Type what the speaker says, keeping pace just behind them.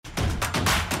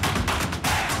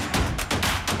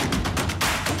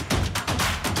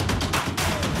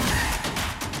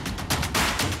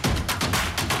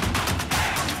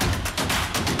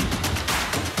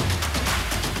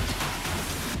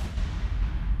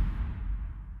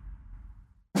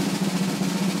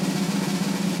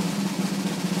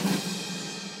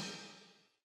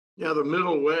Yeah, the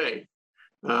middle way,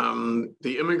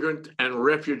 the immigrant and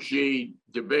refugee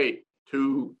debate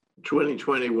to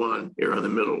 2021 here on the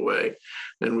middle way.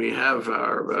 And we have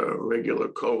our regular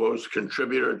co-host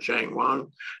contributor, Chang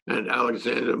Wang, and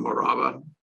Alexander Morawa.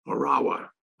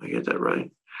 I get that right?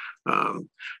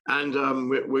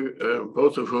 We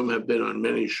both of whom have been on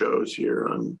many shows here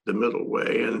on the middle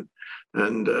way.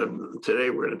 And today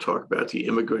we're going to talk about the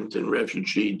immigrant and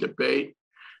refugee debate.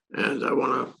 And I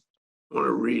want to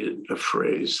read a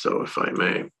phrase, though, if I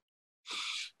may.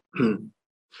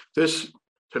 This,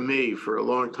 to me, for a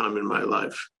long time in my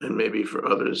life, and maybe for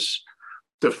others,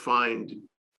 defined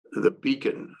the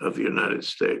beacon of the United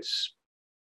States.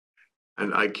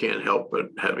 And I can't help but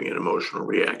having an emotional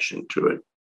reaction to it.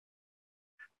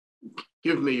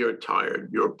 Give me your tired,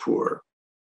 your poor,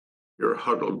 your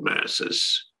huddled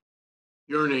masses,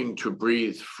 yearning to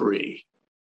breathe free,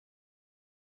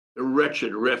 the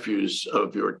wretched refuse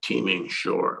of your teeming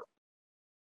shore.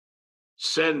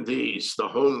 Send these, the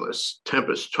homeless,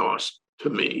 tempest-tossed, to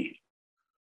me.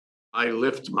 I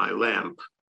lift my lamp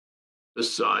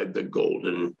beside the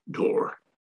golden door.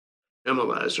 Emma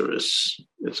Lazarus,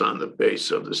 it's on the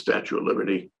base of the Statue of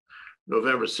Liberty,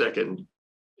 November 2nd,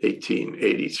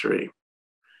 1883.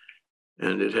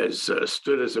 And it has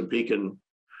stood as a beacon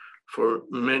for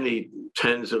many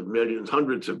tens of millions,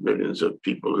 hundreds of millions of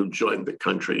people who joined the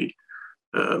country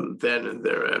then and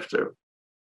thereafter.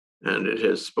 And it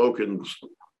has spoken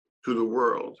to the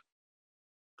world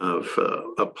of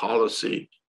a policy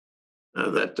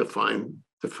that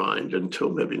defined until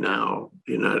maybe now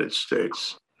the United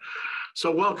States. So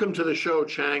welcome to the show,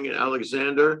 Chang and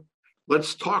Alexander.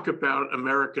 Let's talk about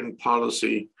American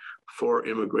policy for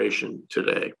immigration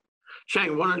today.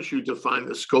 Chang, why don't you define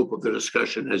the scope of the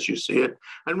discussion as you see it,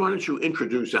 and why don't you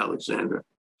introduce Alexander?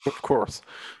 Of course.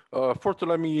 First,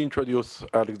 let me introduce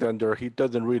Alexander. He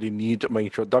doesn't really need my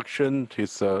introduction.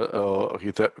 He's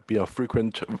been a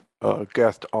frequent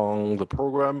guest on the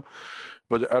program.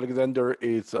 But Alexander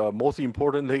is, most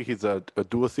importantly, he's a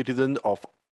dual citizen of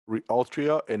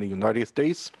Austria and the United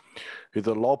States. He's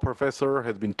a law professor,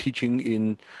 has been teaching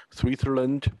in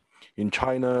Switzerland, in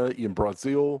China, in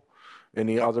Brazil, and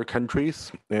in other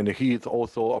countries. And he is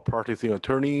also a practicing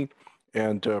attorney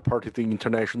and practicing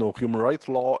international human rights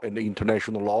law and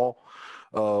international law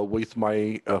with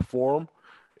my firm.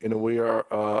 And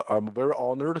I'm very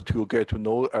honored to get to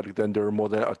know Alexander more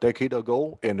than a decade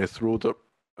ago. And through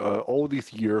all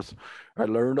these years, I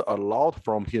learned a lot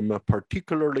from him,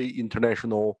 particularly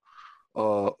international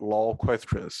law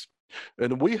questions.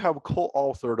 And we have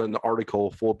co-authored an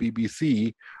article for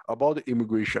BBC about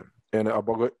immigration and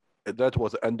about that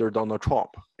was under Donald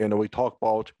Trump. And we talk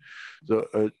about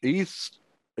is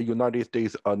the United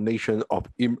States a nation of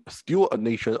still a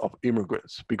nation of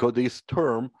immigrants, because this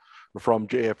term from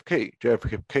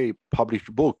JFK published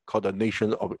a book called A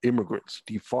Nation of Immigrants,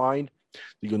 defined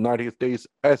the United States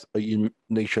as a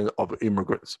nation of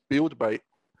immigrants, built by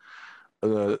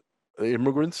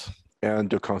immigrants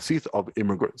and consists of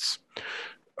immigrants.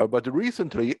 But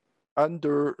recently,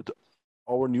 under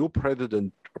our new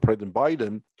President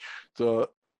Biden, the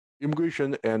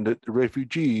immigration and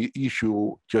refugee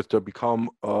issue just become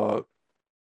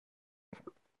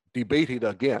debated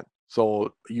again.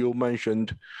 So you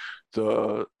mentioned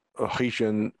the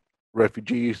Haitian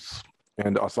refugees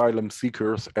and asylum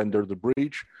seekers under the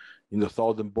bridge in the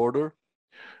southern border,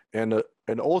 and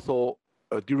also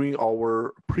during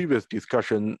our previous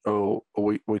discussion,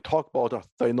 we talked about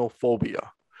xenophobia.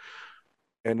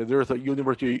 And there's a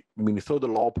University of Minnesota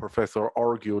law professor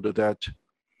argued that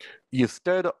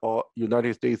instead of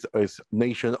United States as a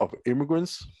nation of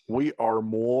immigrants, we are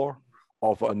more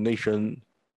of a nation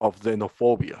of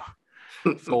xenophobia.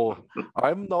 So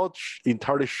I'm not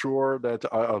entirely sure that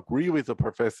I agree with the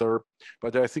professor,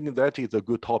 but I think that is a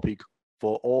good topic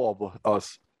for all of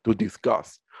us to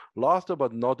discuss. Last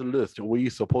but not least, we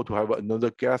supposed to have another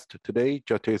guest today,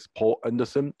 Justice Paul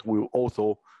Anderson, who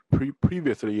also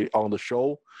previously on the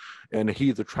show, and he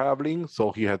is traveling,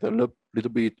 so he has a little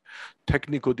bit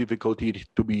technical difficulty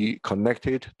to be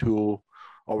connected to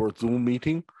our Zoom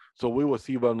meeting. So we will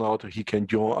see whether or not he can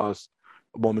join us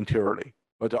momentarily.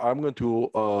 But I'm going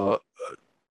to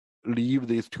leave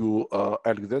this to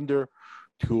Alexander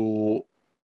to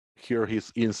hear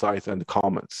his insights and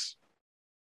comments.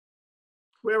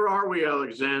 Where are we,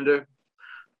 Alexander?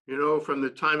 You know, from the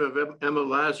time of Emma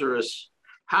Lazarus,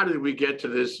 how did we get to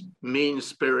this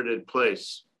mean-spirited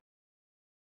place?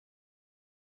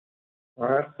 Well,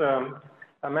 that's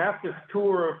a massive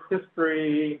tour of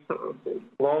history,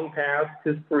 long past,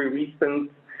 history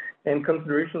recent, and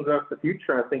considerations of the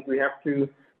future. I think we have to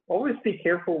always be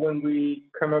careful when we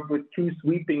come up with too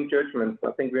sweeping judgments.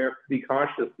 I think we have to be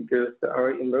cautious because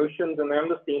our emotions, and I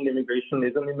understand immigration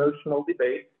is an emotional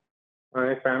debate.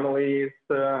 My family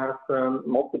has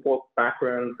multiple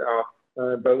backgrounds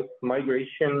of both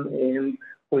migration and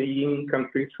fleeing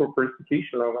countries for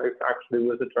persecution. My wife actually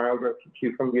was a child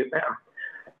refugee from Vietnam.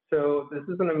 So this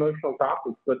is an emotional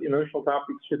topic, but emotional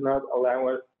topics should not allow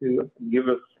us to give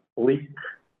us bleak,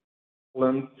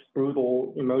 blunt,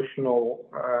 brutal, emotionally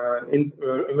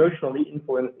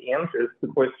influenced answers to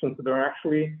questions that are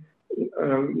actually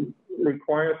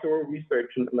require thorough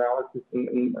research and analysis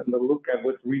and a look at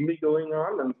what's really going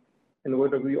on and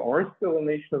whether we are still a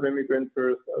nation of immigrants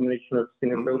or a nation of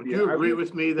xenophobia. Do you agree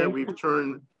with me that we've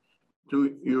turned?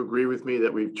 Do you agree with me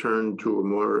that we've turned to a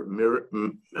more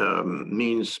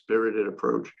mean-spirited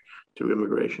approach to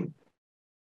immigration?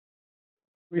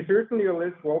 We certainly are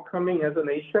less welcoming as a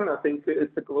nation. I think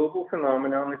it's a global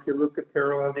phenomenon. If you look at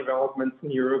parallel developments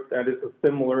in Europe, that is a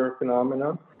similar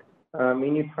phenomenon.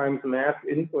 Many times mass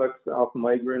influx of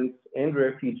migrants and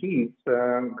refugees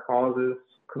causes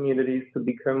communities to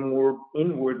become more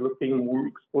inward-looking, more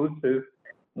exclusive,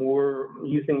 more,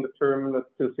 using the term that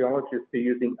sociologists are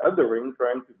using, othering,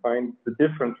 trying to find the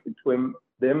difference between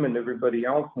them and everybody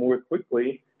else more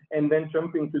quickly, and then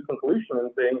jumping to conclusion and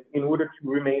saying, in order to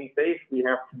remain safe, we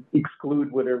have to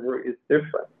exclude whatever is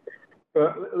different.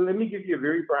 But let me give you a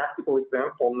very practical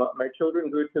example. My children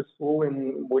go to school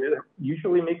in what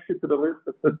usually makes it to the list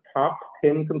of the top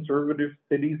 10 conservative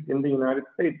cities in the United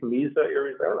States, Mesa,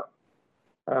 Arizona.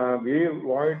 Very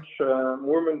large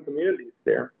Mormon communities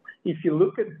there. If you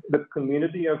look at the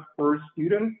community of their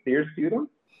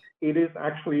students, it is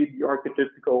actually the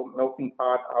archetypical melting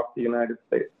pot of the United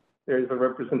States. There's a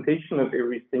representation of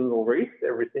every single race,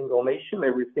 every single nation,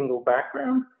 every single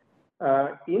background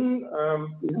in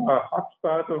a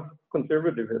hotspot of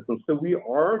conservatism. So we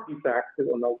are de facto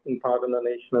a melting pot and a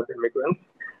nation of immigrants.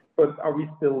 But are we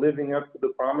still living up to the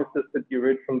promises that you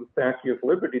read from the Statue of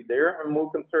Liberty there? I'm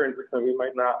more concerned because we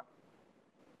might not.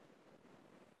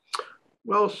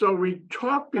 Well, so we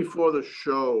talked before the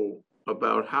show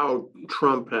about how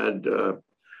Trump had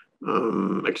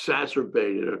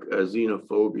exacerbated a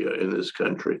xenophobia in this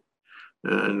country.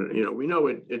 And, you know, we know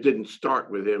it didn't start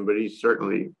with him, but he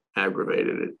certainly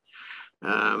aggravated it.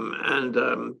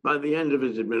 By the end of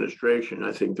his administration,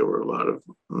 I think there were a lot of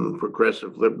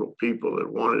progressive liberal people that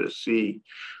wanted to see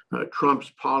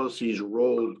Trump's policies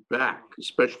rolled back,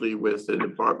 especially with the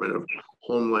Department of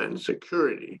Homeland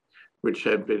Security, which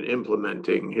had been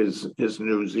implementing his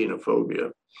new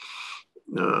xenophobia.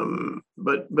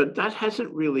 But that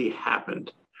hasn't really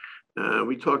happened.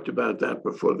 We talked about that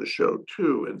before the show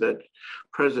too, and that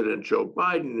President Joe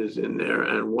Biden is in there,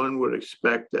 and one would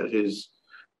expect that his,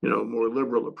 more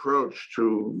liberal approach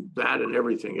to that and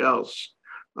everything else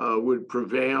would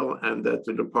prevail, and that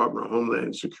the Department of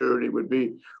Homeland Security would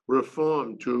be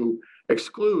reformed to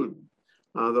exclude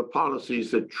the policies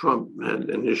that Trump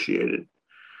had initiated.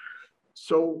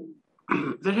 So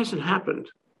that hasn't happened.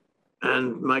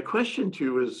 And my question to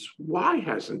you is, why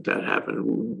hasn't that happened?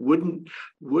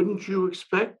 Wouldn't you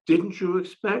expect? Didn't you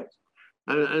expect?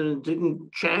 And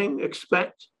didn't Chang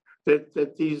expect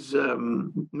that these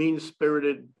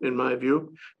mean-spirited, in my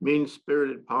view,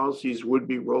 mean-spirited policies would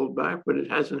be rolled back? But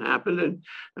it hasn't happened.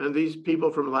 And these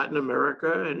people from Latin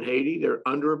America and Haiti, they're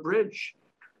under a bridge,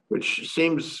 which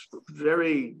seems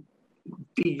very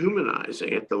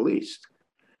dehumanizing at the least.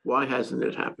 Why hasn't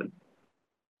it happened?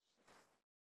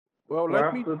 Well,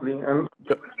 let me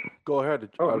go ahead.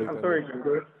 Oh, Alexander. I'm sorry. Go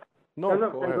ahead. No,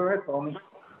 go ahead. Tommy.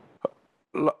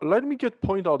 Let me just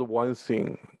point out one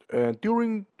thing.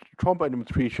 During Trump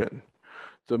administration,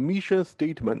 the mission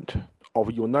statement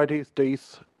of United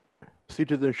States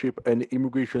Citizenship and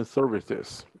Immigration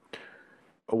Services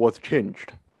was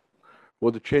changed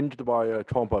by a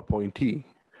Trump appointee,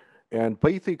 and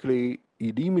basically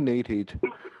eliminated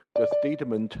the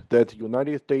statement that the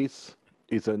United States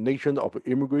is a nation of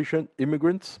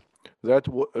immigrants. That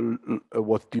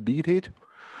was deleted.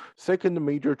 Second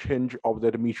major change of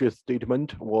that mission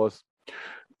statement was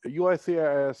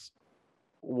USCIS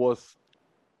was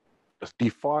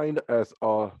defined as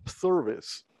a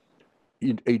service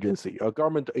agency, a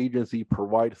government agency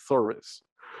provides service.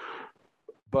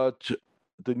 But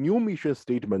the new mission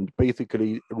statement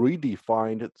basically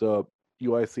redefined the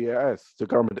USCIS, the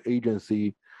government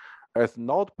agency, as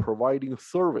not providing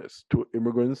service to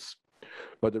immigrants,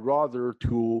 but rather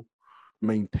to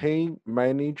maintain,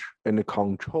 manage, and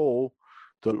control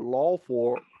the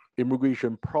lawful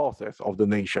immigration process of the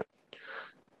nation.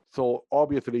 So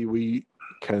obviously we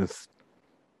can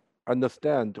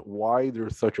understand why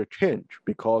there's such a change,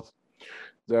 because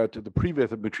that the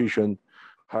previous administration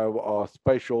have a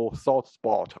special soft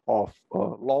spot of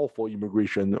lawful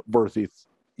immigration versus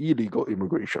illegal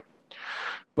immigration.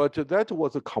 But that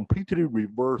was a completely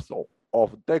reversal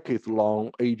of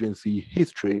decades-long agency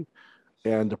history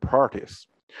and practice.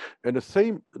 And the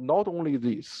same, not only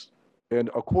this, and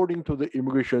according to the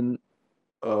Immigration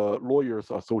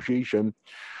Lawyers Association,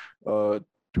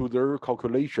 to their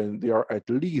calculation, there are at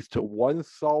least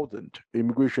 1,000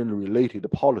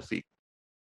 immigration-related policy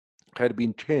had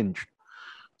been changed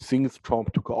since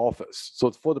Trump took office. So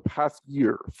for the past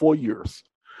 4 years,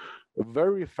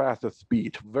 very fast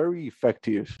speed, very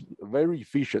effective, very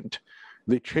efficient.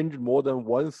 They changed more than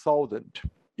 1,000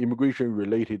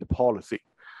 immigration-related policy,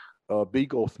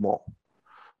 big or small.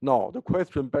 Now, the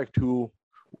question back to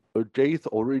Jay's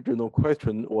original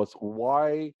question was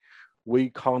why we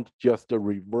can't just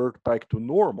revert back to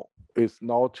normal. It's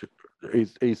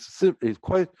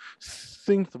quite,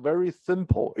 seems very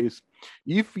simple. Is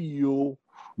if you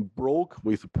broke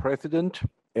with the president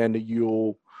and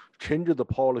you change the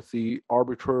policy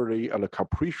arbitrarily and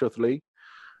capriciously,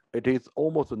 it is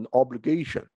almost an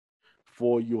obligation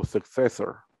for your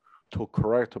successor to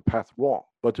correct the past wrong.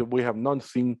 But we have not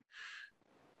seen,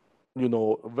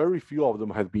 very few of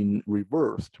them have been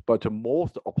reversed, but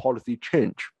most of policy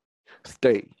change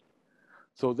stay.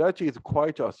 So that is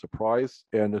quite a surprise,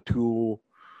 and to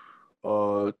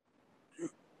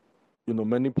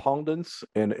many pundits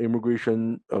and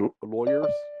immigration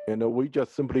lawyers, and we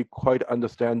just simply quite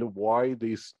understand why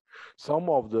some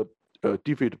of the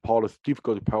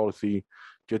difficult policy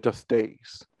just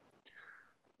stays.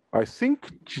 I think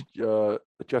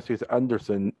Justice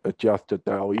Anderson just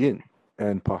dialed in,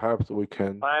 and perhaps we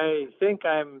can. I think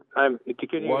I'm. Can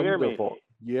you hear me?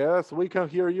 Yes, we can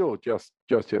hear you,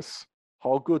 Justice.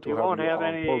 How good to have you. You won't have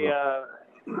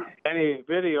any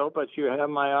video, but you have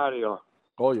my audio.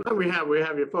 Oh, yeah. We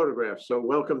have your photographs. So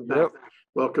welcome back. Yep.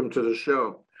 Welcome to the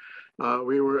show.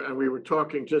 We were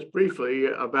talking just briefly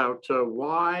about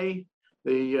why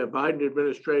the Biden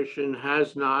administration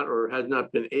has not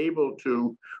been able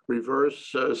to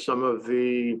reverse some of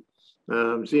the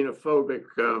xenophobic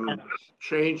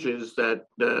changes that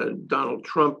Donald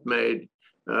Trump made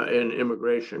in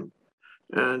immigration.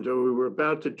 And we were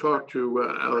about to talk to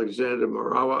Alexander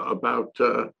Morawa about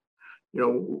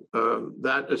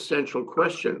that essential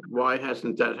question. Why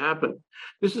hasn't that happened?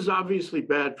 This is obviously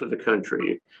bad for the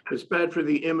country. It's bad for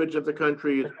the image of the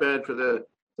country. It's bad for the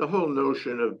whole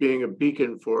notion of being a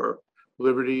beacon for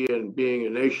liberty and being a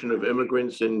nation of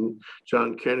immigrants, in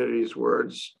John Kennedy's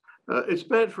words. It's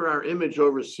bad for our image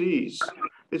overseas.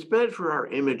 It's bad for our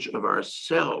image of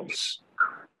ourselves.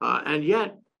 And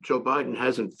yet, Joe Biden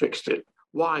hasn't fixed it.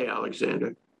 Why,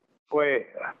 Alexander? Wait.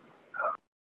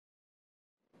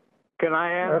 Can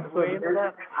I ask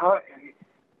that?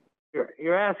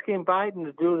 You're asking Biden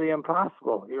to do the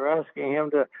impossible. You're asking him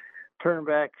to turn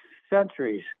back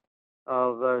centuries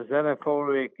of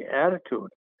xenophobic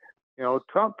attitude.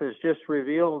 Trump has just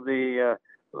revealed the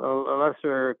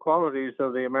lesser qualities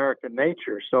of the American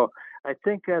nature. So I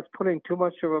think that's putting too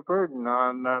much of a burden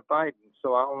on Biden.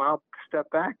 So I'll now step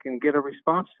back and get a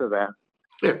response to that.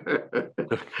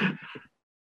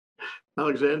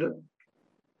 Alexander?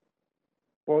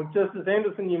 Well, Justice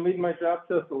Anderson, you made my job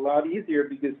just a lot easier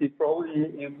because you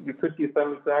put your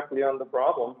thumb exactly on the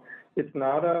problem. It's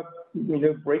not a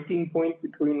breaking point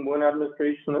between one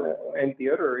administration and the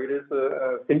other. It is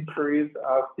a centuries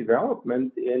of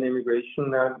development in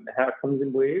immigration that happens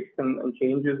in waves and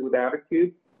changes with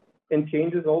attitudes and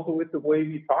changes also with the way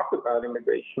we talk about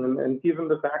immigration. And given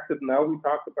the fact that now we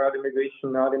talk about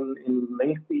immigration not in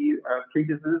lengthy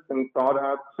treatises and thought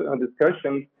out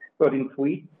discussions, but in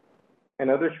tweets and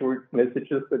other short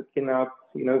messages that cannot,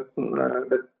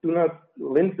 that do not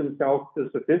lend themselves to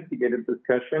sophisticated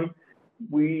discussion,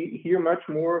 we hear much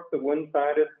more of the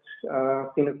one-sided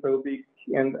xenophobic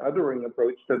and othering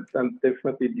approach that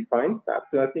definitely defines that.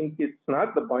 So I think it's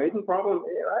not the Biden problem.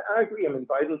 I agree. I mean,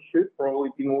 Biden should probably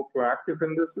be more proactive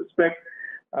in this respect.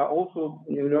 Also,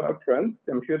 upfront,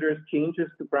 I'm sure there's changes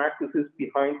to practices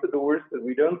behind the doors that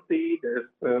we don't see. There's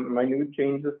minute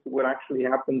changes to what actually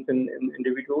happens in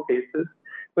individual cases.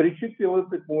 But it should be a little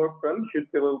bit more upfront, should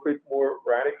be a little bit more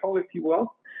radical, if you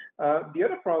will. The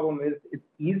other problem is it's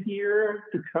easier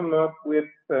to come up with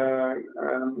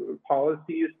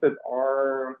policies that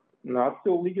are not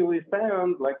so legally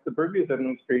sound, like the previous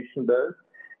administration does,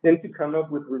 than to come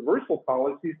up with reversal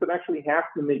policies that actually have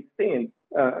to make sense,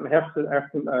 have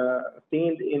to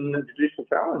stand in a judicial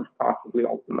challenge, possibly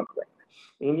ultimately.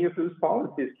 Any of those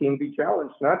policies can be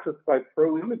challenged, not just by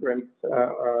pro-immigrant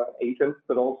agents,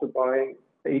 but also by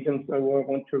agents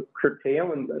want to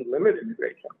curtail and limit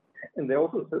immigration. And they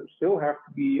also still have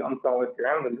to be on solid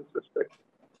ground in this respect.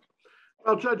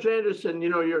 Well, Judge Anderson,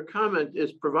 your comment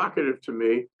is provocative to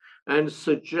me and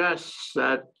suggests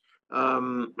that,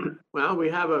 well, we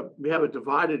have a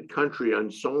divided country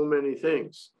on so many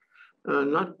things,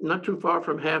 not too far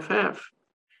from half-half.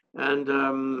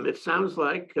 And it sounds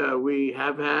like we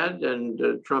have had,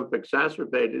 and Trump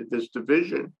exacerbated this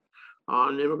division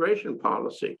on immigration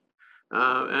policy.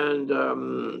 And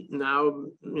now,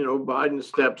 Biden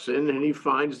steps in and he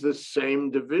finds the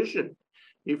same division.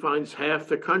 He finds half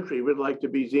the country would like to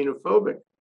be xenophobic.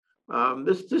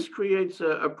 This creates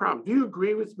a problem. Do you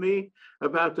agree with me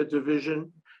about the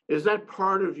division? Is that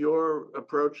part of your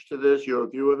approach to this, your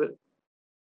view of it?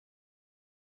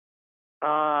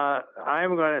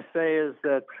 I'm going to say is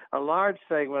that a large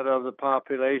segment of the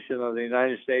population of the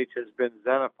United States has been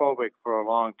xenophobic for a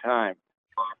long time.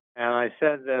 And I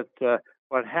said that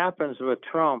what happens with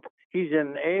Trump, he's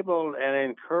enabled and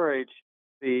encouraged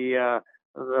the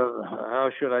how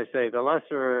should I say, the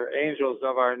lesser angels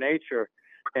of our nature,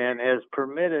 and has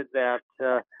permitted that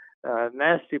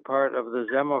nasty part of the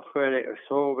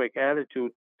xenophobic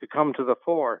attitude to come to the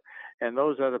fore. And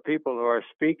those are the people who are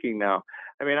speaking now.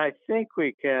 I mean, I think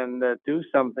we can do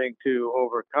something to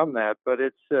overcome that, but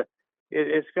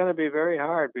it's going to be very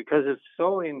hard because it's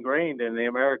so ingrained in the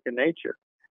American nature,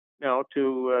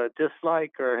 to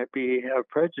dislike or be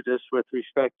prejudiced with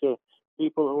respect to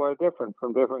people who are different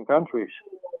from different countries.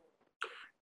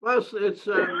 Well, it's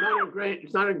not ingrained.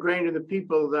 It's not ingrained in the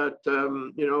people that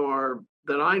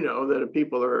that I know, that are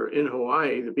people are in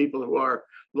Hawaii, the people who are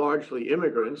largely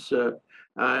immigrants.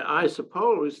 I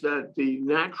suppose that the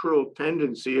natural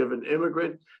tendency of an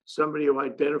immigrant, somebody who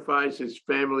identifies his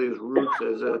family's roots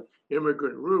as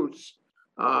immigrant roots,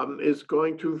 is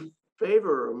going to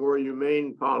favor a more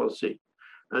humane policy.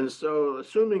 And so,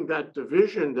 assuming that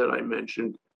division that I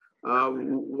mentioned,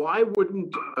 why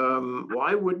wouldn't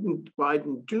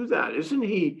Biden do that? Isn't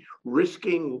he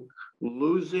risking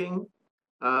losing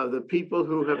the people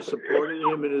who have supported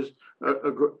him in his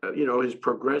his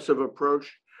progressive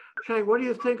approach? Chang, what do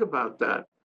you think about that?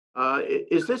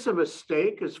 Is this a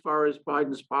mistake as far as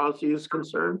Biden's policy is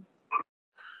concerned?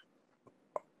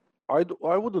 I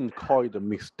wouldn't call it a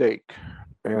mistake,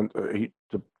 and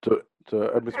the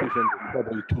administration is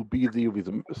probably too busy with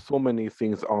so many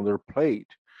things on their plate.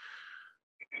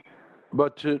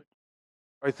 But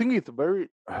I think it's very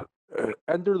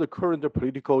under the current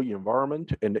political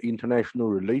environment and international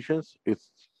relations,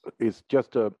 it's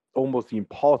just almost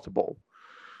impossible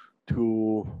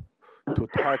to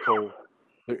tackle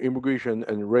the immigration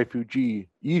and refugee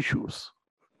issues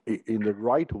in the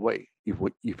right way,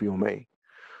 if you may.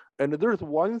 And there's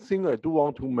one thing I do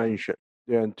want to mention,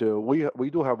 and we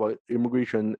do have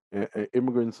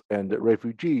immigrants and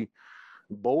refugee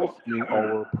both in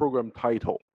our program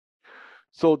title.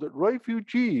 So the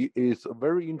refugee is a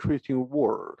very interesting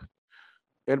word.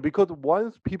 And because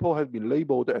once people have been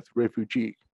labeled as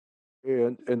refugee,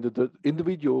 and the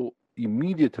individual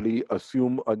immediately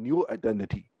assume a new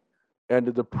identity, and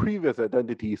the previous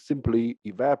identity simply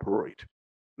evaporate.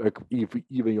 Like if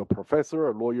even you're a professor,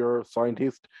 a lawyer,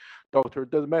 scientist, doctor,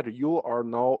 doesn't matter, you are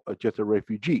now just a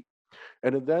refugee.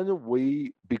 And then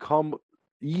we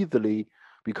easily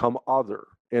become other,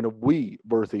 and we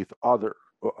versus other.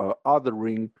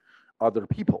 Othering other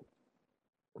people.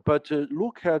 But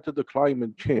look at the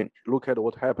climate change. Look at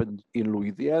what happened in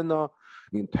Louisiana,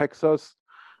 in Texas,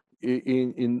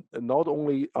 in not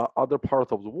only other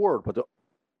parts of the world, but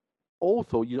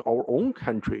also in our own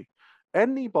country.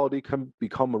 Anybody can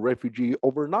become a refugee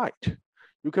overnight.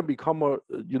 You can become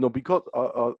because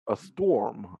a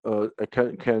storm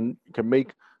can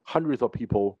make hundreds of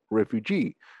people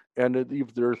refugee, and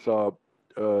if there's a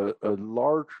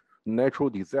large natural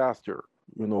disaster,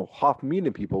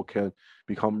 500,000 people can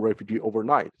become refugee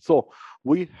overnight. So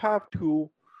we have to,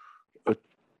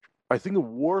 I think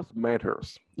worth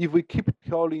matters. If we keep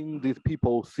telling these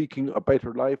people seeking a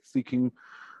better life, seeking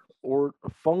or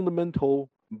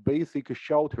fundamental basic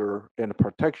shelter and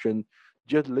protection,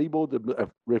 just label them as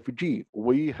refugee,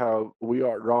 we are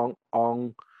wrong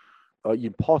on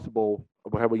impossible.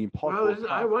 We have an impossible. Well,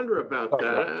 I wonder about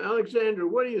that. Alexander,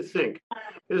 what do you think?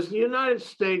 Is the United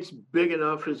States big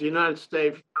enough? Is the United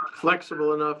States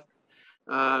flexible enough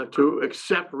to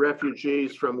accept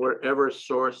refugees from wherever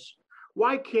source?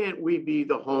 Why can't we be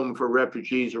the home for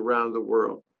refugees around the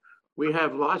world? We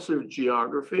have lots of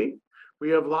geography.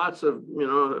 We have lots of,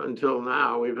 until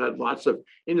now, we've had lots of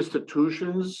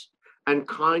institutions and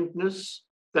kindness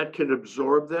that can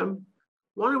absorb them.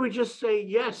 Why don't we just say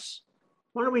yes?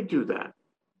 Why don't we do that?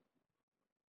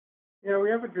 Yeah,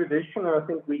 we have a tradition, and I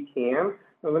think we can.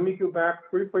 Now, let me go back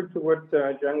briefly to what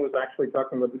Jen was actually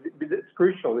talking about. It's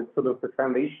crucial. It's sort of the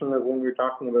foundation of when we're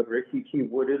talking about refugee.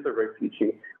 What is a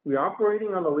refugee? We're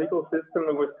operating on a legal system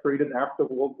that was created after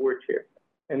World War II.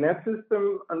 And that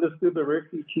system understood the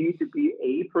refugee to be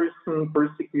a person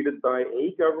persecuted by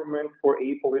a government for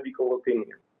a political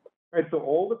opinion. Right, so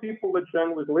all the people that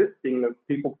Jen was listing, the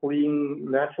people fleeing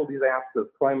natural disasters,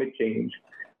 climate change,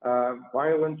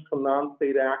 violence from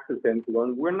non-state actors, and so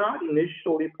on, were not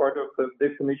initially part of the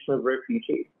definition of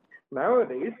refugees.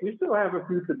 Nowadays, we still have a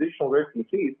few traditional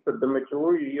refugees, but the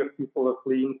majority of people are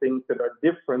fleeing things that are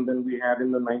different than we had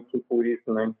in the 1940s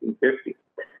and 1950s.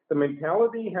 The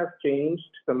mentality has changed,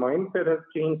 the mindset has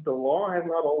changed, the law has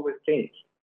not always changed.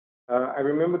 I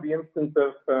remember the instance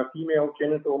of female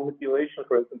genital mutilation,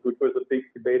 for instance, which was a big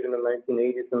debate in the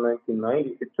 1980s and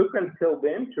 1990s. It took until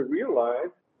then to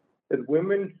realize that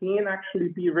women can actually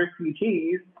be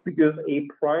refugees because a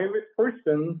private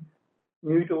person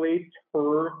mutilates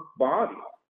her body.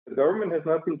 The government has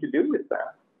nothing to do with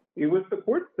that. It was the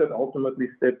courts that ultimately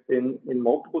stepped in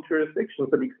multiple jurisdictions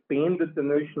that expanded the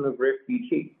notion of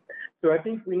refugee. So I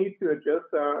think we need to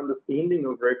adjust our understanding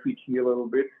of refugee a little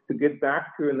bit to get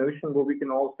back to a notion where we can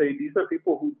all say these are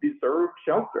people who deserve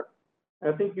shelter.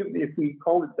 I think if we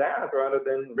call it that rather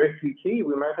than refugee,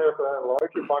 we might have a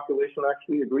larger population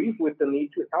actually agrees with the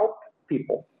need to help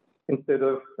people instead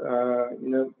of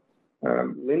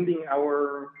lending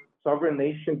our sovereign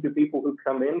nation to people who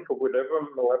come in for whatever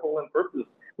malevolent purpose,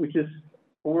 which is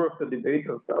core of the debate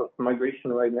of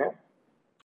migration right now.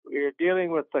 We're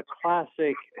dealing with the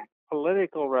classic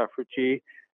political refugee,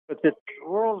 but the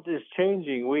world is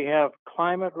changing. We have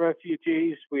climate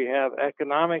refugees, we have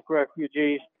economic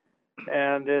refugees,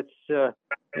 and it's there's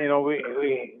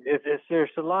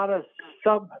a lot of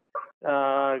sub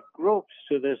groups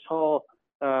to this whole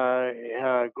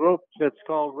group that's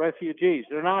called refugees.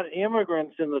 They're not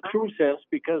immigrants in the true sense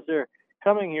because they're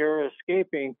coming here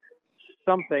escaping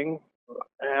something,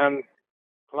 and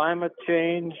climate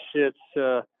change,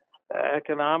 it's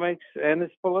economics, and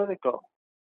it's political.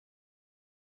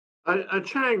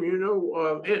 Chang,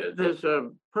 there's a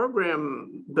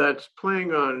program that's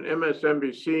playing on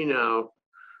MSNBC now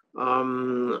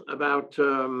about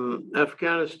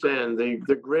Afghanistan,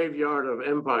 the graveyard of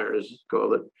empires, it's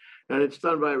called it. And it's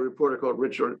done by a reporter called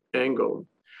Richard Engel.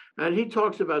 And he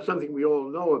talks about something we all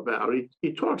know about.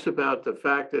 He talks about the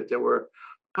fact that there were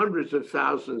hundreds of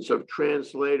thousands of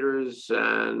translators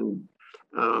and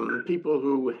people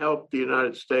who helped the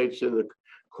United States in the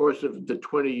course of the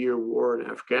 20-year war in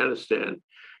Afghanistan,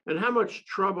 and how much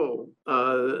trouble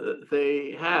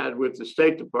they had with the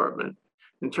State Department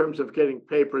in terms of getting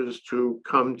papers to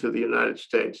come to the United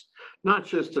States, not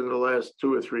just in the last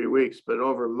 2 or 3 weeks, but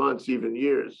over months, even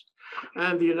years.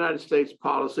 And the United States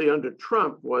policy under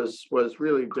Trump was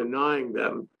really denying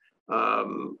them,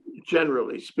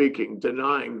 generally speaking,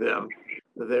 denying them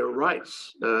their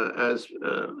rights as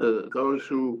those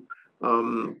who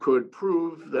could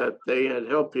prove that they had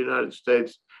helped the United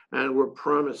States and were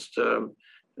promised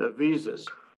visas.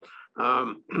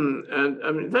 And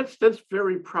I mean, that's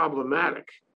very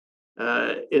problematic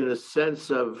in the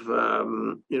sense of,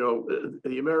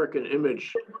 the American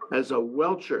image as a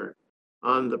welcher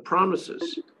on the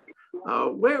promises.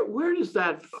 Where does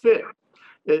that fit?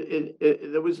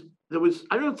 There was,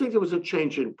 I don't think there was a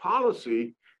change in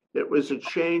policy. It was a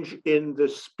change in the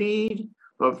speed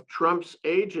of Trump's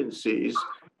agencies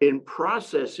in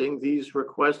processing these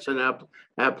requests and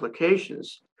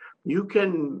applications. You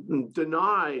can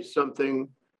deny something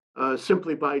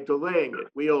simply by delaying it.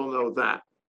 We all know that.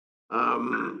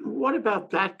 What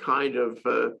about that kind of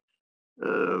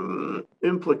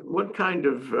what kind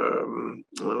of I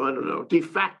don't know, de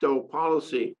facto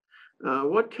policy?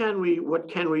 What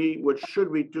should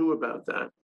we do about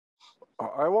that?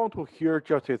 I want to hear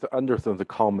Justice Anderson's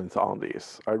comments on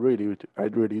this. I really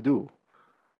do.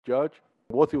 Judge,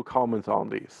 what's your comments on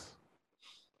this?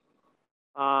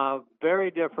 Very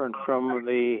different from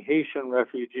the Haitian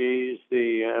refugees,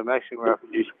 the Mexican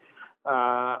refugees.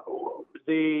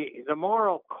 The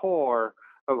moral core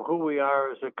of who we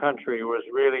are as a country was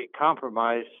really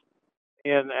compromised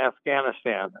in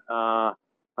Afghanistan. I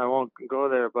won't go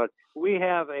there, but we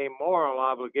have a moral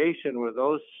obligation with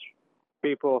those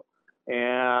people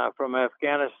from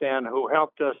Afghanistan who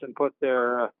helped us and put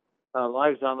their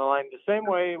lives on the line. The same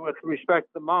way with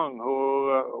respect to Hmong,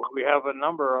 who we have a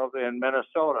number of in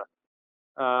Minnesota.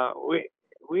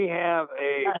 We have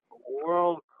a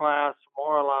world-class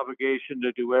moral obligation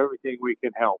to do everything we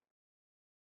can help.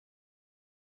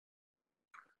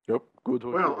 Yep. Good.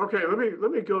 Well, okay.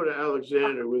 Let me go to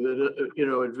Alexander with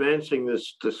advancing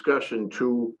this discussion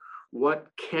to what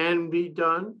can be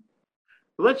done?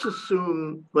 Let's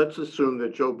assume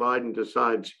that Joe Biden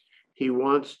decides he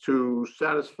wants to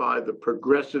satisfy the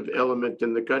progressive element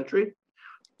in the country,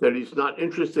 that he's not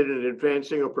interested in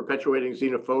advancing or perpetuating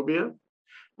xenophobia,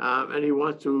 and he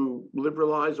wants to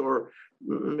liberalize, or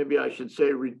maybe I should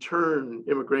say return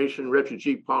immigration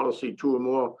refugee policy to a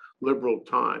more liberal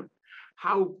time.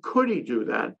 How could he do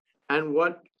that? And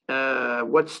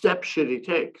what steps should he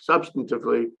take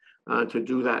substantively to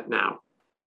do that now?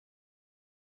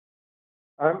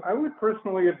 I would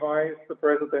personally advise the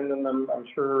president, and I'm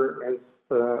sure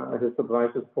his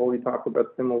advisors probably talk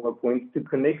about similar points, to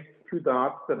connect two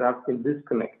dots that have been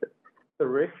disconnected. The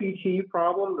refugee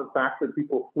problem, the fact that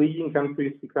people fleeing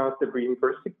countries because they're being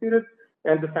persecuted,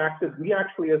 and the fact that we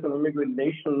actually, as an immigrant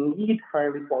nation, need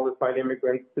highly qualified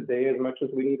immigrants today as much as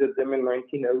we needed them in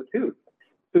 1902.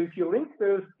 So if you link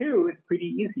those two, it's pretty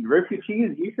easy.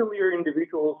 Refugees usually are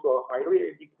individuals who are highly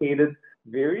educated,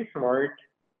 very smart,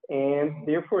 and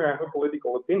therefore have a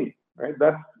political opinion, right?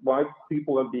 That's why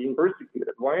people are being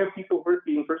persecuted. Why are people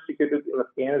being persecuted in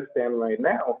Afghanistan right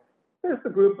now? There's a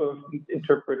group of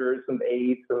interpreters and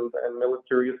aides and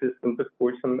military assistants, of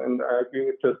course, and I agree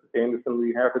with Justice Anderson,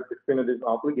 we have a definitive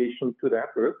obligation to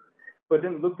that group. But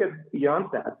then look at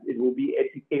beyond that. It will be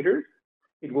educators,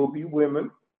 it will be women,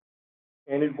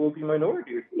 and it will be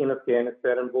minorities in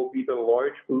Afghanistan, and will be the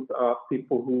large group of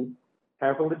people who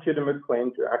have a legitimate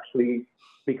claim to actually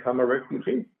become a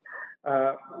refugee.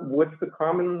 What's the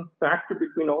common factor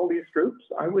between all these groups?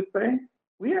 I would say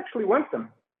we actually want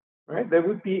them. Right? They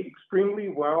would be extremely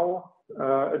well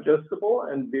adjustable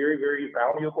and very, very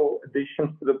valuable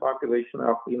additions to the population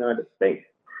of the United States.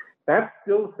 That's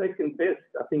still second best.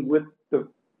 I think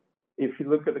if you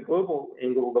look at the global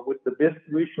angle, what the best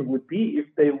solution would be if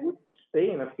they would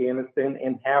stay in Afghanistan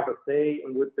and have a say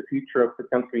in what the future of the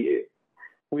country is.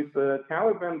 With the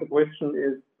Taliban, the question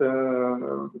is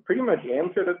pretty much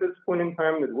answered at this point in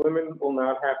time, that women will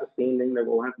not have a standing, they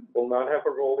will not have a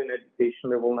role in education,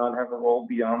 they will not have a role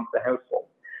beyond the household.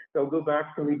 They'll go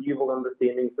back to medieval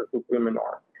understandings of who women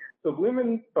are. So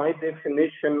women, by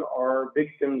definition, are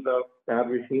victims of that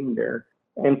regime there,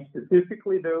 and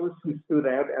specifically those who stood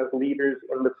out as leaders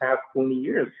in the past 20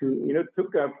 years, who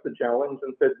took up the challenge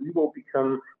and said, we will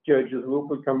become judges, we'll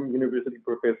become university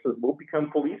professors, we'll become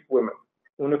police women.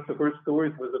 One of the first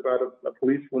stories was about a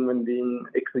policewoman being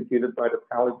executed by the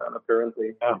Taliban,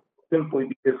 apparently, simply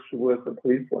because she was a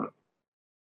policewoman.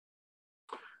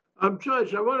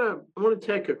 Judge, I want to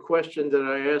take a question that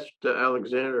I asked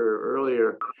Alexander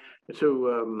earlier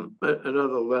to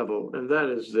another level, and that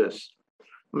is this.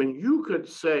 I mean, you could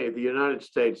say the United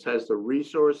States has the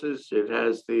resources, it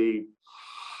has the,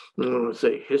 I don't want to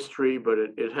say history, but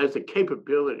it has the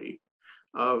capability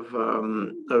of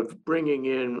bringing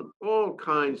in all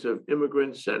kinds of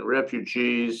immigrants and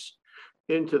refugees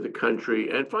into the country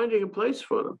and finding a place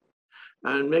for them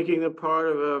and making them part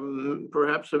of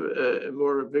perhaps a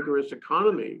more vigorous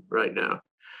economy right now.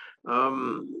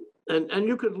 And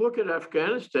you could look at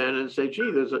Afghanistan and say,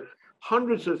 gee, there's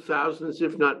hundreds of thousands,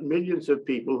 if not millions of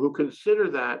people who consider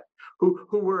that, who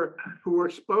were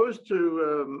exposed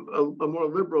to a more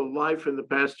liberal life in the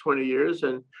past 20 years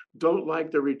and don't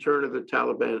like the return of the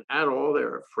Taliban at all.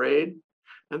 They're afraid,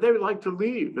 and they would like to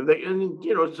leave. And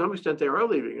to some extent, they are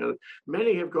leaving.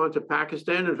 Many have gone to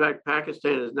Pakistan. In fact,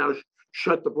 Pakistan has now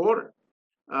shut the border.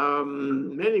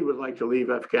 Many would like to leave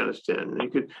Afghanistan.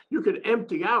 You could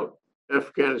empty out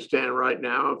Afghanistan right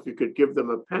now if you could give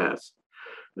them a pass.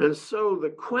 And so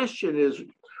the question is,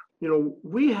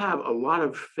 we have a lot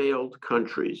of failed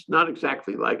countries, not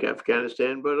exactly like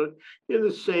Afghanistan, but in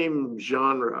the same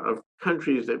genre of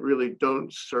countries that really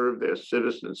don't serve their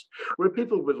citizens, where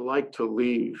people would like to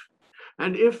leave.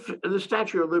 And if the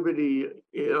Statue of Liberty,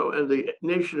 and the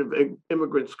nation of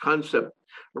immigrants concept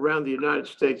around the United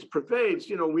States pervades,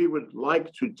 we would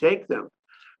like to take them.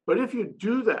 But if you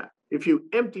do that, if you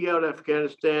empty out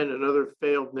Afghanistan and other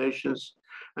failed nations,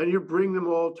 and you bring them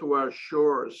all to our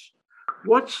shores,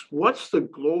 what's the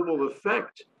global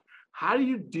effect? How do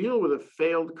you deal with a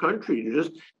failed country? You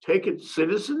just take its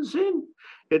citizens in?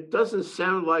 It doesn't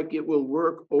sound like it will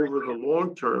work over the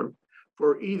long term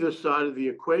for either side of the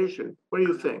equation. What do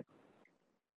you think?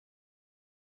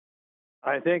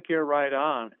 I think you're right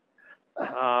on.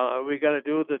 We got to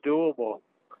do the doable.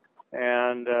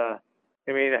 And I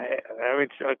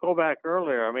go back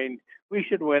earlier. I mean, we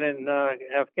should win in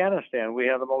Afghanistan. We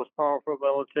have the most powerful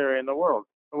military in the world,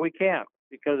 but we can't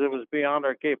because it was beyond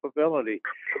our capability.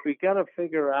 We got to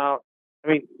figure out. I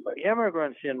mean,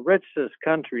 immigrants enrich this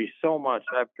country so much.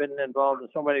 I've been involved in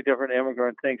so many different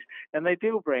immigrant things, and they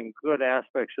do bring good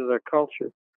aspects of their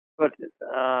culture. But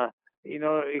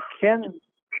it can,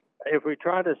 if we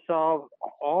try to solve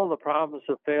all the problems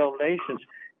of failed nations,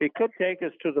 it could take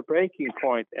us to the breaking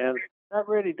point, and that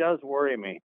really does worry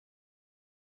me.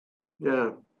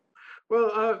 Yeah.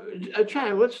 Well,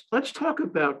 Chang, let's talk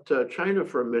about China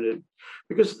for a minute,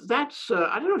 because that's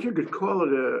I don't know if you could call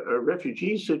it a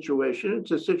refugee situation.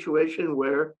 It's a situation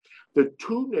where the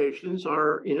two nations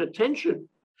are in a tension.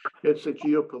 It's a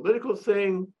geopolitical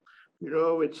thing,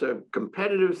 it's a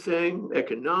competitive thing,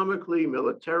 economically,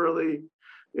 militarily.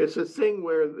 It's a thing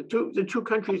where the two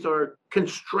countries are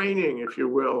constraining, if you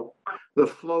will, the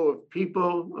flow of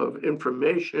people, of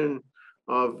information,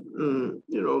 of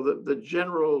the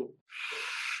general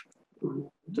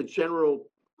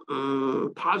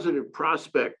positive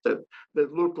prospect that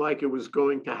looked like it was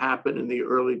going to happen in the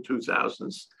early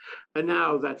 2000s, and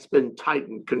now that's been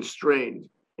tightened, constrained.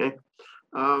 Okay?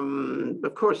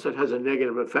 Of course, that has a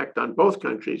negative effect on both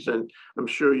countries, and I'm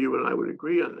sure you and I would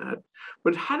agree on that.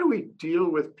 But how do we deal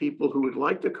with people who would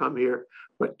like to come here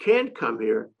but can't come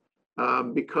here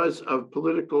because of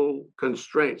political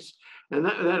constraints? And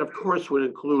that, of course, would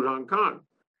include Hong Kong.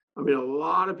 I mean, a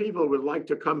lot of people would like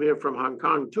to come here from Hong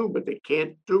Kong too, but they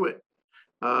can't do it.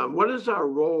 What is our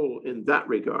role in that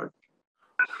regard?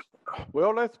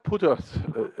 Well, let's put that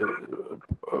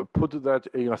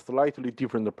in a slightly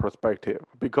different perspective,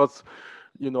 because,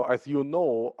 as you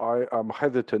know, I am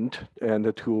hesitant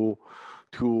and to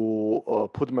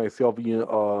put myself in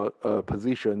a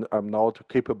position I'm not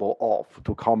capable of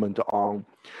to comment on,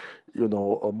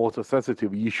 most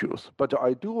sensitive issues. But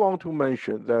I do want to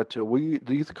mention that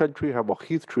this country have a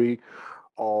history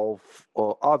of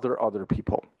other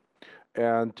people.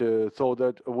 And so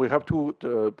that we have to,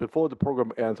 before the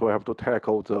program ends, we have to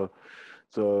tackle the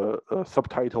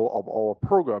subtitle of our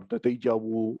program, the deja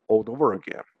vu all over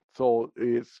again. So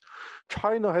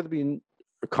China has been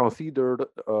considered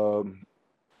a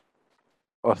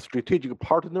strategic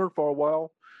partner for a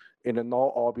while, and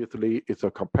now obviously it's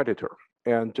a competitor.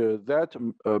 And that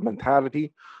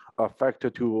mentality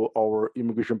affected to our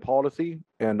immigration policy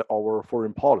and our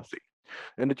foreign policy.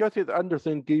 And Justice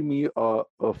Anderson gave me a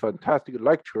fantastic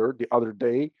lecture the other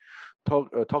day,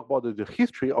 talk about the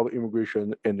history of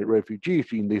immigration and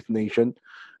refugees in this nation,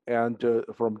 and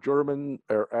from German,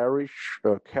 Irish,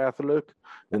 Catholic,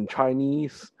 and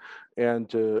Chinese,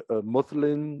 and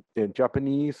Muslim, and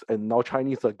Japanese, and now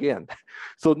Chinese again.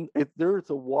 So there's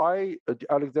why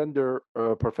Alexander,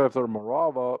 Professor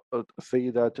Morava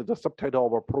say that the subtitle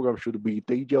of our program should be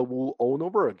Deja Vu all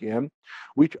over again,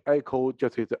 which echo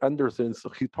Justice Anderson's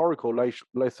historical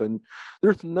lesson.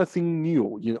 There's nothing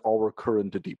new in our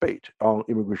current debate on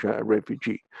immigration and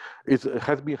refugee. It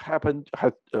has happened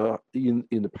in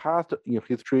the past, in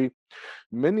history,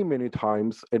 many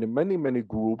times, and many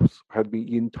groups have been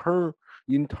in turn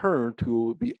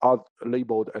to be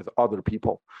labeled as other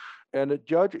people. And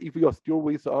Judge, if you are still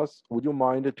with us, would you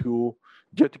mind to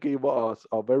just give us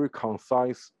a very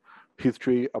concise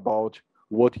history about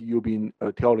what you've been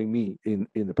telling me in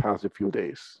the past few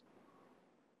days?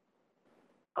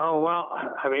 Oh, well,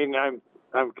 I mean, I'm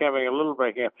having a little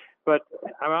break here, but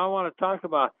I want to talk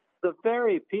about the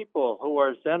very people who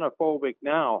are xenophobic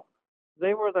now.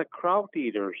 They were the kraut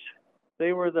eaters.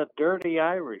 They were the dirty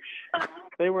Irish.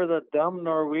 They were the dumb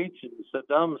Norwegians, the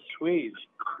dumb Swedes.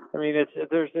 I mean,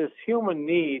 there's this human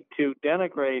need to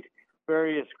denigrate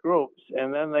various groups,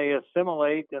 and then they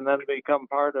assimilate and then become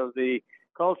part of the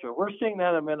culture. We're seeing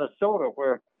that in Minnesota,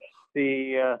 where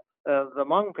the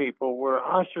Hmong people were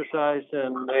ostracized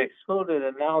and excluded,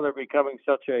 and now they're becoming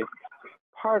such a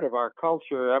part of our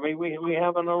culture. I mean, we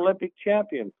have an Olympic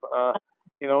champion,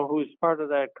 who's part of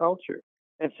that culture.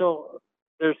 And so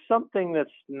there's something that's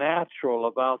natural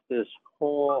about this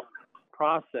whole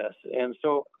process. And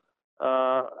so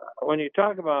when you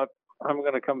talk about, I'm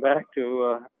going to come back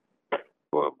to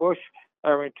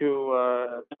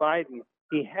Biden,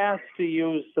 he has to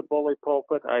use the bully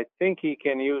pulpit. I think he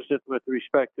can use it with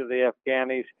respect to the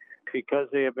Afghanis because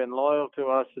they have been loyal to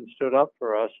us and stood up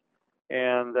for us.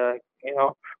 And,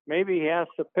 maybe he has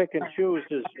to pick and choose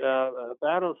his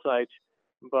battle sites,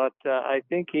 but I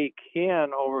think he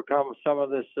can overcome some of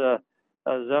this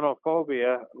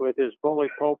xenophobia with his bully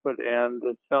pulpit and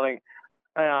telling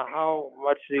how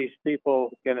much these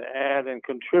people can add and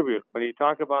contribute. When you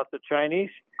talk about the Chinese,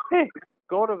 hey,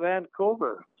 go to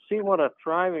Vancouver. See what a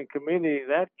thriving community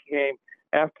that came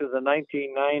after the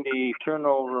 1990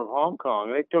 turnover of Hong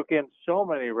Kong. They took in so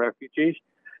many refugees,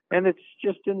 and it's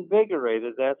just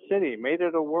invigorated that city, made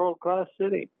it a world-class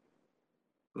city.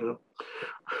 Yeah.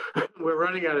 We're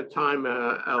running out of time,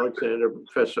 Alexander,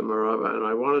 Professor Morava, and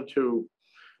I wanted to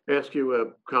ask you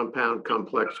a compound,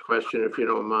 complex question, if you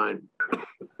don't mind.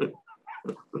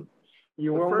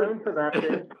 You will learn for that,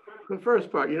 Dave. The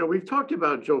first part, we've talked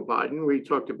about Joe Biden. We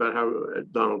talked about how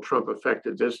Donald Trump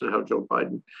affected this and how Joe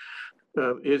Biden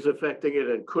is affecting it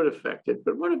and could affect it.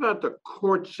 But what about the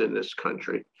courts in this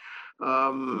country?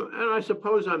 And I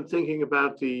suppose I'm thinking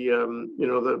about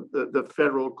the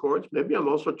federal courts. Maybe I'm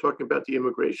also talking about the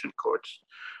immigration courts,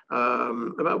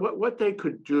 about what they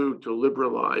could do to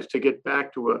liberalize, to get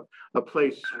back to a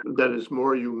place that is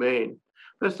more humane.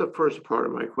 That's the first part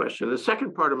of my question. The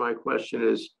second part of my question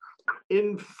is,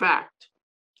 in fact,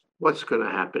 what's going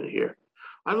to happen here?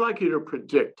 I'd like you to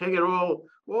predict, take it all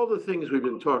the things we've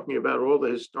been talking about, all the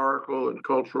historical and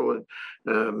cultural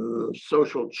and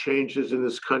social changes in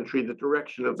this country, the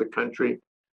direction of the country,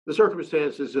 the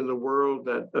circumstances in the world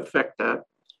that affect that.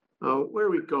 Where are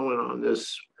we going on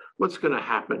this? What's going to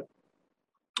happen?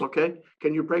 Okay,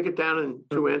 can you break it down in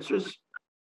 2 answers?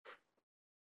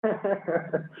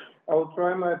 I'll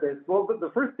try my best. Well,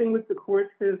 the first thing with the courts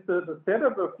is the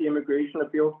setup of the immigration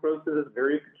appeals process is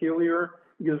very peculiar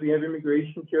because we have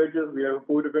immigration judges, we have a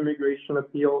Board of Immigration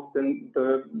Appeals, and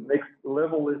the next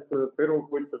level is the Federal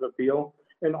Courts of Appeal,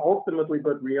 and ultimately,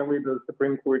 but really, the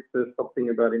Supreme Court says something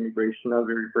about immigration not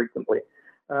very frequently.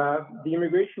 The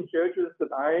immigration judges that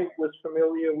I was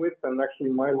familiar with, and actually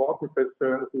my law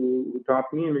professor who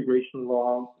taught me immigration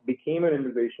law became an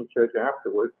immigration judge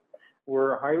afterwards,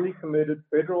 were highly committed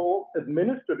federal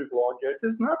administrative law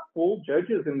judges, not full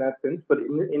judges in that sense, but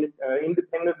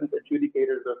independent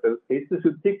adjudicators of those cases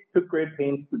who took great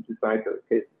pains to decide those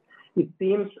cases. It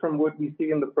seems from what we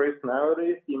see in the press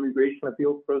nowadays, the immigration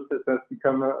appeals process has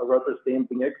become a rubber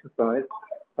stamping exercise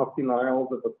of denials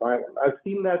of asylum. I've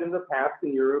seen that in the past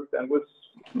in Europe.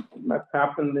 That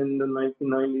happened in the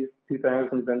 1990s,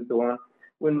 2000s, and so on,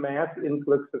 when mass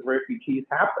influx of refugees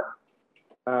happened.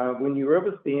 When you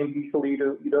rubber stamp, usually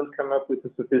you don't come up with a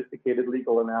sophisticated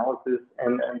legal analysis,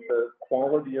 and the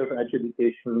quality of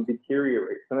adjudication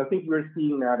deteriorates. And I think we're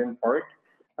seeing that in part.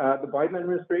 The Biden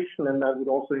administration, and that would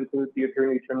also include the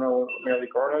Attorney General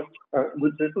Merrick Garland,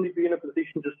 would certainly be in a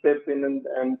position to step in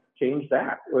and change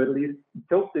that, or at least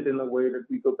tilt it in a way that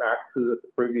we go back to the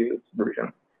previous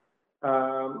version.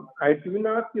 I do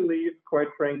not believe, quite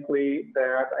frankly,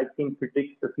 that I can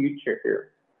predict the future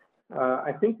here.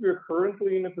 I think we're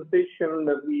currently in a position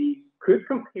that we could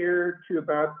compare to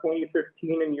about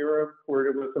 2015 in Europe,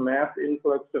 where there was a mass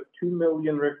influx of 2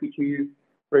 million refugees,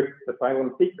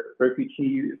 asylum seekers,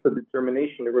 refugees for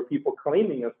determination. There were people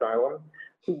claiming asylum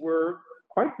who were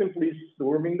quite simply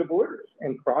storming the borders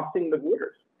and crossing the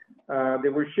borders. They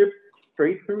were shipped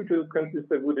straight through to countries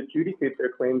that would adjudicate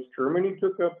their claims. Germany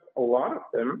took up a lot of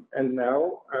them, and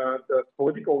now the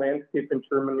political landscape in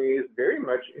Germany is very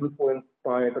much influenced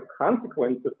by the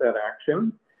consequence of that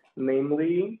action,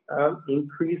 namely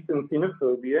increase in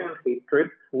xenophobia and hatred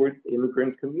towards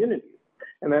immigrant communities.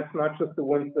 And that's not just the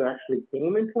ones that actually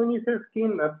came in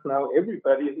 2015, that's now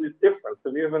everybody who is different.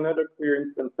 So we have another clear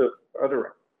instance of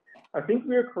othering. I think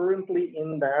we are currently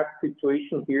in that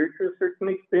situation here to a certain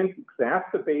extent,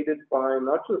 exacerbated by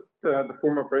not just the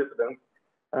former president,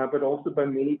 but also by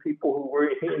many people who were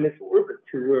in his orbit,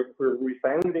 who were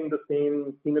resounding the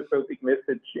same xenophobic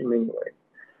message in many ways.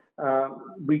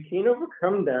 We can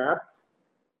overcome that,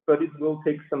 but it will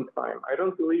take some time. I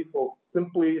don't believe we'll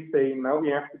simply say, now we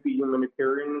have to be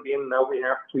humanitarian again, now we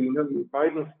have to,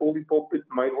 Biden's fully pulpit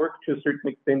might work to a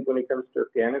certain extent when it comes to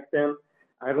Afghanistan.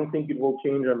 I don't think it will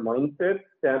change our mindset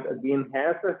that, again,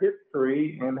 has a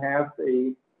history and has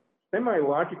a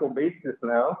semi-logical basis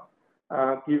now,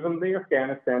 given the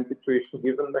Afghanistan situation,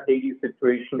 given the Haiti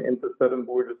situation, and the southern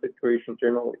border situation,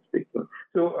 generally speaking.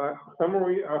 So,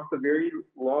 summary of the very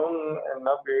long and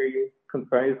not very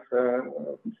concise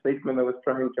statement I was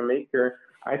trying to make here,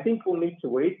 I think we'll need to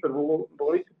wait, but we'll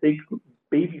need to take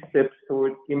baby steps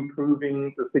towards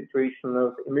improving the situation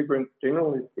of immigrants,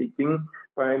 generally speaking,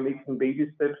 by making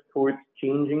baby steps towards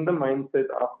changing the mindset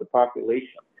of the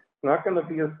population. It's not going to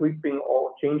be a sweeping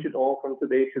change it all from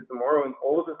today to tomorrow, and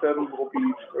all of a sudden we'll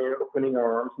be opening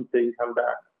our arms and saying, come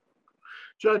back.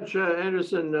 Judge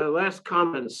Anderson, last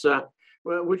comments.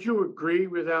 Would you agree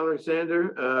with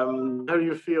Alexander? How do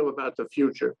you feel about the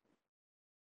future?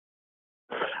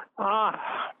 I'm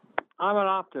an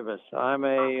optimist. I'm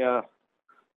a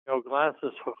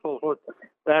glasses full.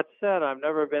 That said, I've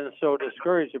never been so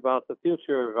discouraged about the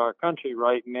future of our country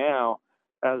right now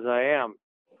as I am,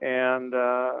 and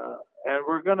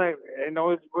we're gonna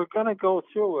go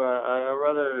through a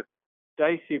rather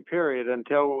dicey period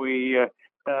until we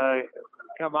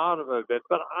come out of it.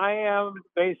 But I am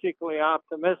basically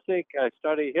optimistic. I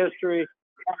study history.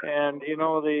 And you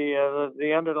know,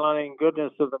 the underlying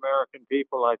goodness of the American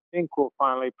people, I think, will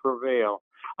finally prevail.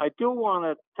 I do want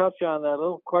to touch on that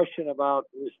little question about,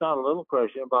 it's not a little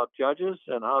question, about judges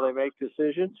and how they make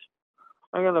decisions.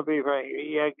 I'm going to be frank.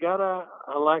 You got to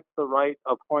elect the right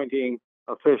appointing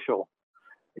official.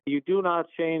 You do not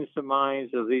change the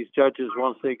minds of these judges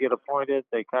once they get appointed.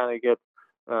 They kind of get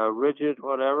rigid,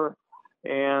 whatever.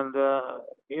 And,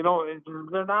 you know,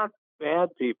 they're not bad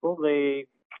people. They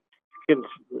can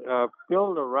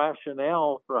build a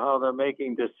rationale for how they're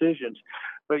making decisions.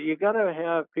 But you got to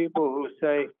have people who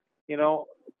say, you know,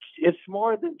 it's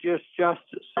more than just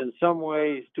justice. In some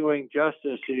ways, doing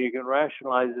justice, and you can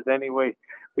rationalize it anyway.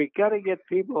 We got to get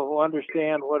people who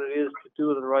understand what it is to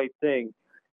do the right thing,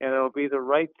 and it'll be the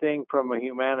right thing from a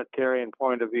humanitarian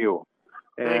point of view.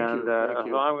 Thank you.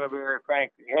 So I'm going to be very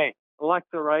frank. Hey, elect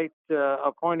the right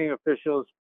appointing officials,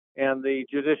 and the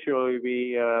judiciary will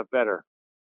be better.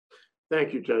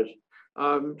 Thank you, Judge.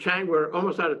 Chang, we're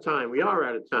almost out of time. We are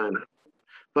out of time.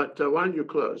 But why don't you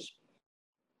close?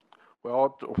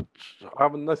 Well, I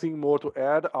have nothing more to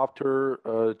add after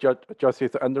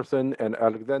Justice Anderson and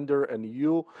Alexander and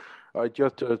you. I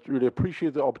just really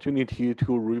appreciate the opportunity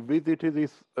to revisit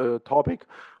this topic.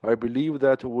 I believe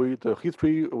that the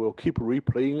history will keep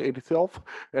replaying itself,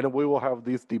 and we will have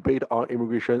this debate on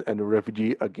immigration and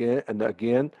refugee again and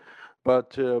again.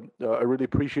 But I really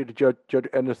appreciate Judge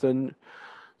Anderson's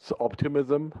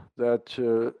optimism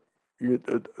that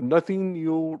nothing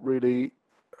new really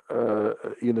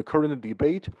in the current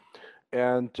debate,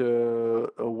 and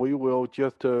we will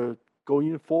just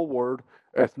going forward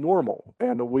as normal,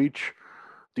 and which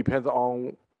depends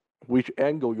on which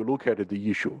angle you look at the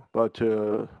issue. But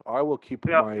I will keep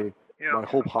my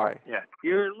hope high. Yeah,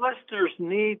 your listeners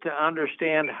need to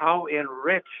understand how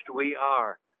enriched we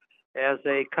are as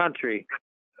a country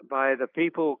by the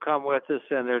people who come with us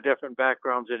and their different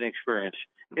backgrounds and experience.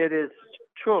 It is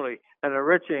truly an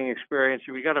enriching experience.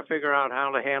 We got to figure out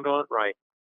how to handle it right.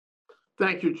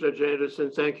 Thank you, Judge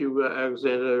Anderson. Thank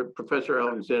you, Professor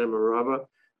Alexander Maraba.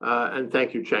 And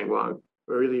thank you, Chang Wang.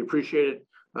 I really appreciate it.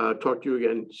 Talk to you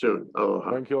again soon.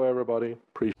 Aloha. Thank you, everybody.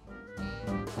 Appreciate it.